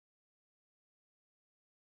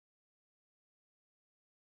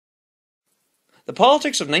The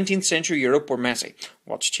politics of 19th century Europe were messy.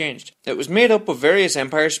 What's changed? It was made up of various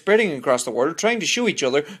empires spreading across the world, trying to show each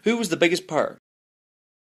other who was the biggest power.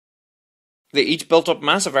 They each built up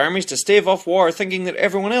massive armies to stave off war, thinking that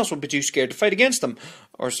everyone else would be too scared to fight against them,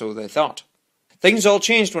 or so they thought. Things all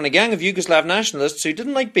changed when a gang of Yugoslav nationalists who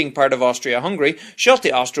didn't like being part of Austria-Hungary shot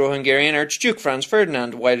the Austro-Hungarian Archduke Franz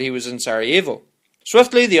Ferdinand while he was in Sarajevo.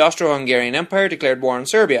 Swiftly, the Austro-Hungarian Empire declared war on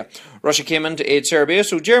Serbia. Russia came in to aid Serbia,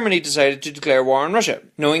 so Germany decided to declare war on Russia.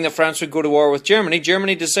 Knowing that France would go to war with Germany,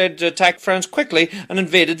 Germany decided to attack France quickly and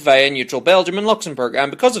invaded via neutral Belgium and Luxembourg,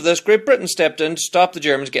 and because of this, Great Britain stepped in to stop the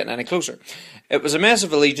Germans getting any closer. It was a mess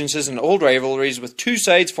of allegiances and old rivalries with two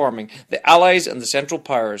sides forming, the Allies and the Central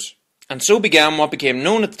Powers. And so began what became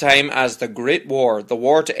known at the time as the Great War, the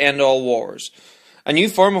war to end all wars. A new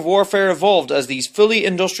form of warfare evolved as these fully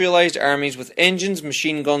industrialized armies with engines,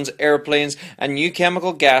 machine guns, airplanes, and new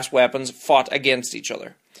chemical gas weapons fought against each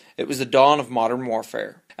other. It was the dawn of modern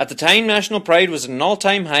warfare. At the time, national pride was at an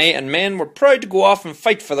all-time high and men were proud to go off and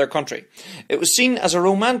fight for their country. It was seen as a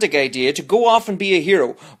romantic idea to go off and be a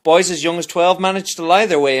hero. Boys as young as 12 managed to lie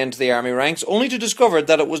their way into the army ranks, only to discover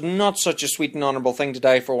that it was not such a sweet and honourable thing to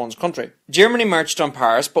die for one's country. Germany marched on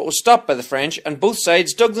Paris, but was stopped by the French, and both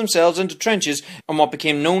sides dug themselves into trenches on what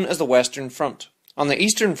became known as the Western Front. On the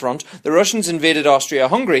Eastern Front, the Russians invaded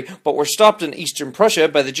Austria-Hungary, but were stopped in Eastern Prussia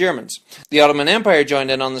by the Germans. The Ottoman Empire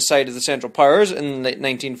joined in on the side of the Central Powers in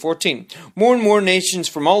 1914. More and more nations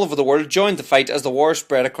from all over the world joined the fight as the war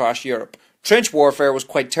spread across Europe. Trench warfare was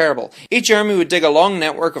quite terrible. Each army would dig a long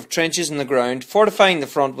network of trenches in the ground, fortifying the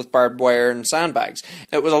front with barbed wire and sandbags.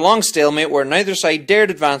 It was a long stalemate where neither side dared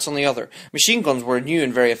advance on the other. Machine guns were a new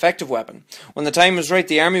and very effective weapon. When the time was right,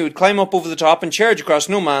 the army would climb up over the top and charge across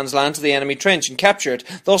no man's land to the enemy trench and capture it,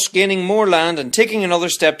 thus gaining more land and taking another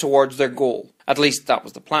step towards their goal. At least that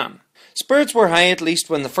was the plan. Spirits were high at least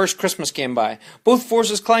when the first Christmas came by. Both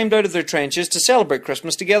forces climbed out of their trenches to celebrate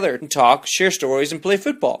Christmas together, and talk, share stories and play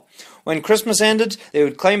football. When Christmas ended, they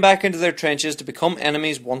would climb back into their trenches to become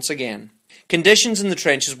enemies once again. Conditions in the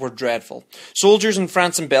trenches were dreadful. Soldiers in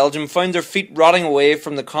France and Belgium found their feet rotting away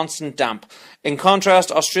from the constant damp. In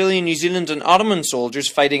contrast, Australian, New Zealand and Ottoman soldiers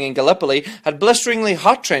fighting in Gallipoli had blisteringly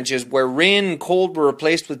hot trenches where rain and cold were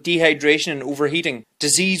replaced with dehydration and overheating.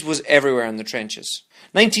 Disease was everywhere in the trenches.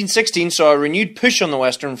 1916 saw a renewed push on the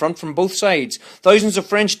Western Front from both sides. Thousands of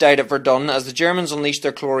French died at Verdun as the Germans unleashed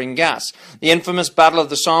their chlorine gas. The infamous Battle of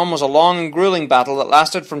the Somme was a long and grueling battle that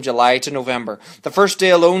lasted from July to November. The first day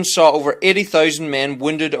alone saw over 80,000 men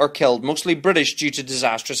wounded or killed, mostly British due to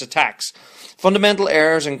disastrous attacks. Fundamental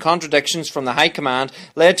errors and contradictions from the High Command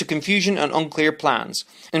led to confusion and unclear plans.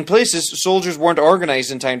 In places, soldiers weren't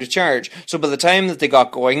organised in time to charge, so by the time that they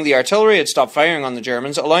got going, the artillery had stopped firing on the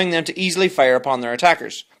Germans, allowing them to easily fire upon their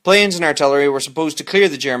attackers. Planes and artillery were supposed to clear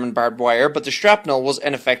the German barbed wire, but the shrapnel was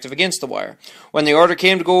ineffective against the wire. When the order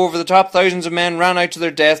came to go over the top, thousands of men ran out to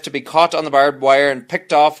their death to be caught on the barbed wire and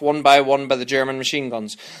picked off one by the German machine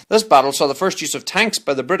guns. This battle saw the first use of tanks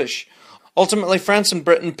by the British. Ultimately, France and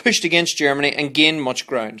Britain pushed against Germany and gained much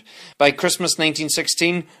ground. By Christmas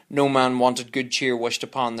 1916, no man wanted good cheer wished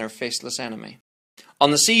upon their faceless enemy.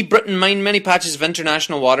 On the sea, Britain mined many patches of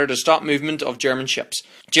international water to stop movement of German ships.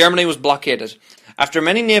 Germany was blockaded. After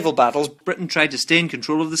many naval battles, Britain tried to stay in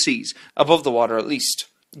control of the seas, above the water at least.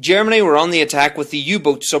 Germany were on the attack with the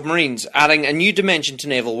U-boat submarines, adding a new dimension to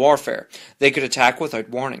naval warfare. They could attack without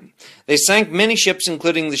warning. They sank many ships,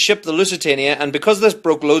 including the ship the Lusitania, and because this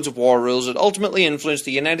broke loads of war rules, it ultimately influenced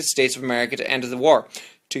the United States of America to enter the war,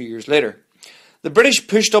 2 years later. The British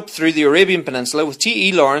pushed up through the Arabian Peninsula with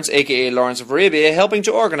T.E. Lawrence, aka Lawrence of Arabia, helping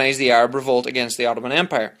to organise the Arab revolt against the Ottoman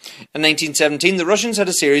Empire. In 1917, the Russians had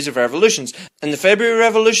a series of revolutions. In the February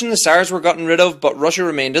Revolution, the Tsars were gotten rid of, but Russia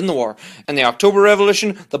remained in the war. In the October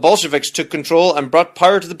Revolution, the Bolsheviks took control and brought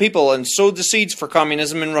power to the people and sowed the seeds for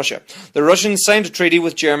communism in Russia. The Russians signed a treaty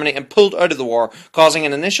with Germany and pulled out of the war, causing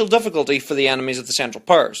an initial difficulty for the enemies of the Central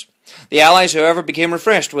Powers. The Allies, however, became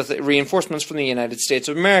refreshed with reinforcements from the United States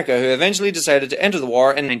of America, who eventually decided to enter the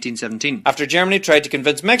war in 1917, after Germany tried to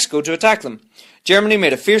convince Mexico to attack them. Germany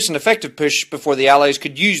made a fierce and effective push before the Allies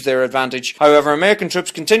could use their advantage. However, American troops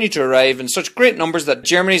continued to arrive in such great numbers that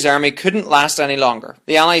Germany's army couldn't last any longer.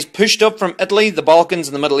 The Allies pushed up from Italy, the Balkans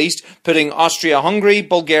and the Middle East, putting Austria-Hungary,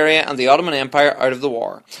 Bulgaria and the Ottoman Empire out of the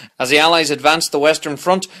war. As the Allies advanced the Western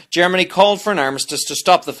Front, Germany called for an armistice to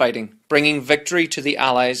stop the fighting, bringing victory to the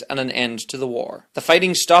Allies and an end to the war. The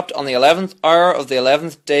fighting stopped on the 11th hour of the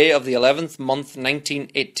 11th day of the 11th month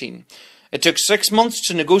 1918. It took 6 months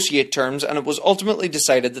to negotiate terms, and it was ultimately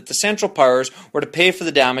decided that the Central Powers were to pay for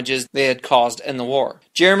the damages they had caused in the war.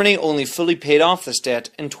 Germany only fully paid off this debt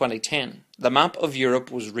in 2010. The map of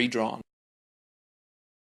Europe was redrawn.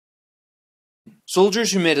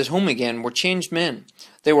 Soldiers who made it home again were changed men.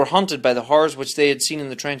 They were haunted by the horrors which they had seen in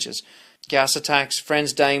the trenches. Gas attacks,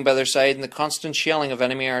 friends dying by their side, and the constant shelling of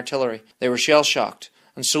enemy artillery. They were shell-shocked,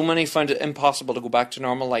 and so many found it impossible to go back to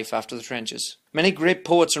normal life after the trenches. Many great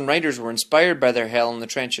poets and writers were inspired by their hell in the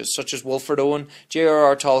trenches, such as Wilfred Owen,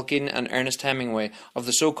 J.R.R. Tolkien, and Ernest Hemingway, of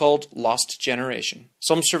the so-called Lost Generation.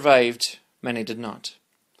 Some survived, many did not.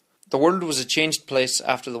 The world was a changed place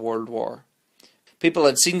after the World War. People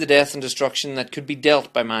had seen the death and destruction that could be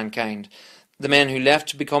dealt by mankind. The men who left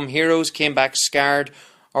to become heroes came back scarred,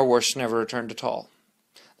 or worse, never returned at all.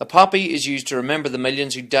 The poppy is used to remember the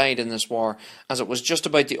millions who died in this war, as it was just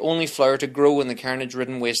about the only flower to grow in the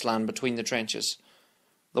carnage-ridden wasteland between the trenches.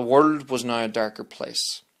 The world was now a darker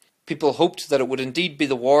place. People hoped that it would indeed be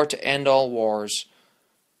the war to end all wars.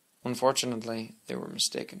 Unfortunately, they were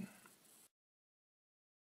mistaken.